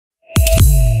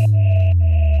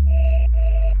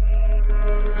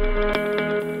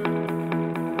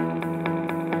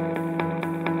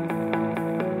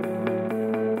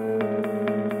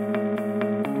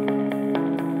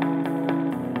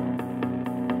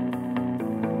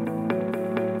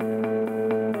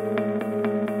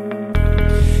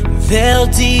They'll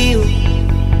deal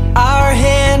our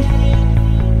hand.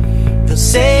 They'll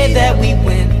say that we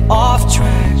went off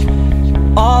track,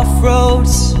 off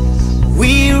roads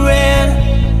we ran.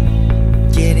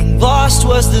 Getting lost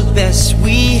was the best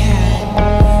we had.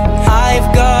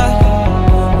 I've got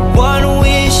one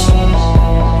wish,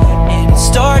 and it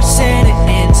starts and it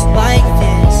ends like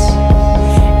this.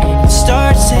 And it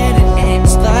starts and it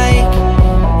ends like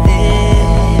this.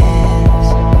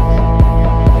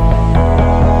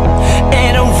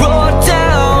 And I wrote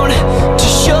down to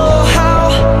show how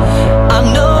I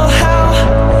know how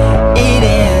it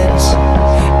ends.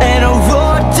 And I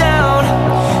wrote down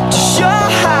to show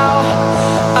how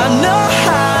I know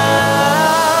how.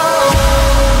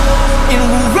 And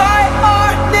we'll write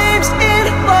our names in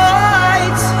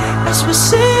lights as we're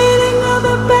sitting on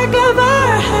the back of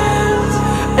our hands.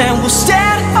 And we'll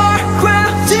stand our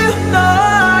ground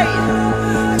tonight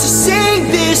to sing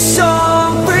this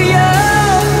song for you.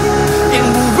 And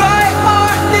we'll write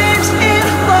our names in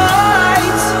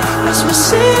lights as we're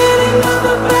sitting on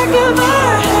the back of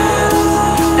our hands.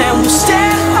 And we'll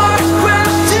stand our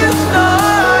ground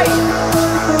tonight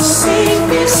to sing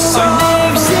this song.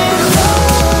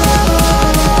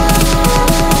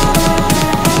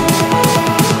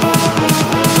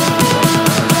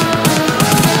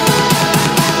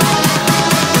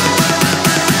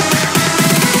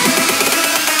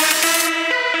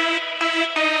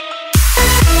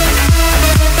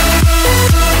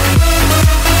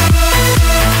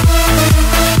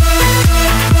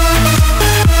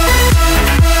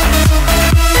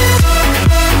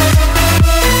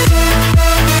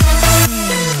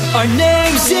 Our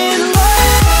names in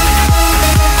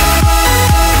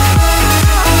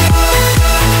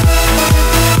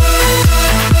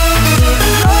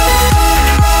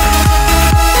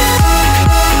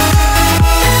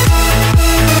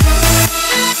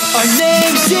our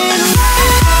names in our names in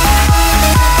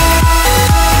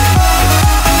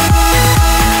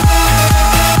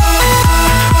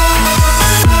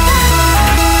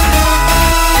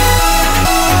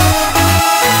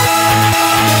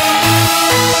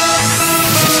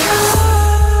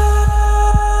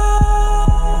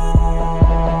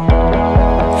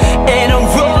and I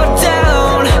wrote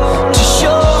down to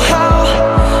show how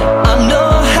I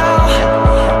know how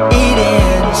it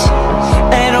ends.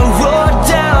 And I wrote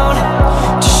down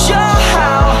to show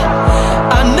how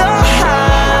I know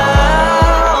how.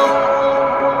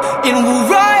 And we'll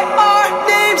write our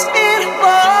names in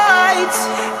lights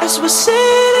as we're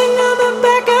sitting on the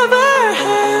back of our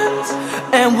hands.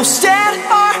 And we'll stand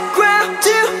our ground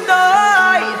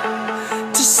tonight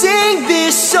to sing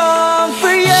this song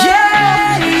for you.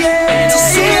 To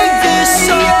sing this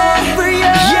song for you.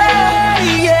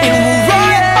 And we'll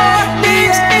write our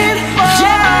names in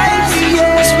lights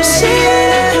as we're sitting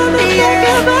on the back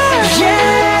of our hands.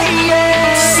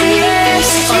 To sing this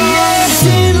song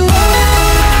in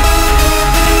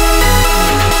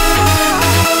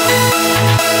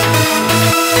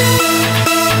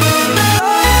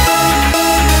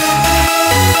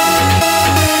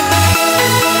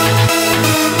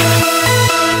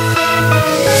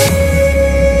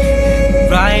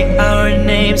write our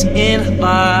names in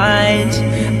lines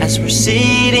as we're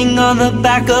sitting on the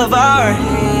back of our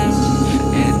heads.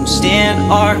 And we'll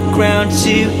stand our ground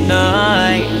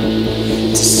tonight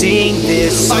to sing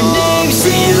this song. Our names for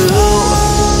you.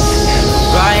 And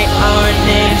write our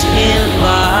names in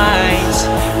lines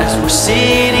as we're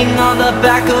sitting on the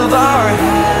back of our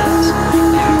heads.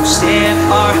 And we'll stand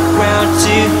our ground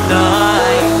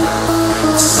tonight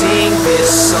to sing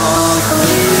this song for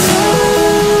you.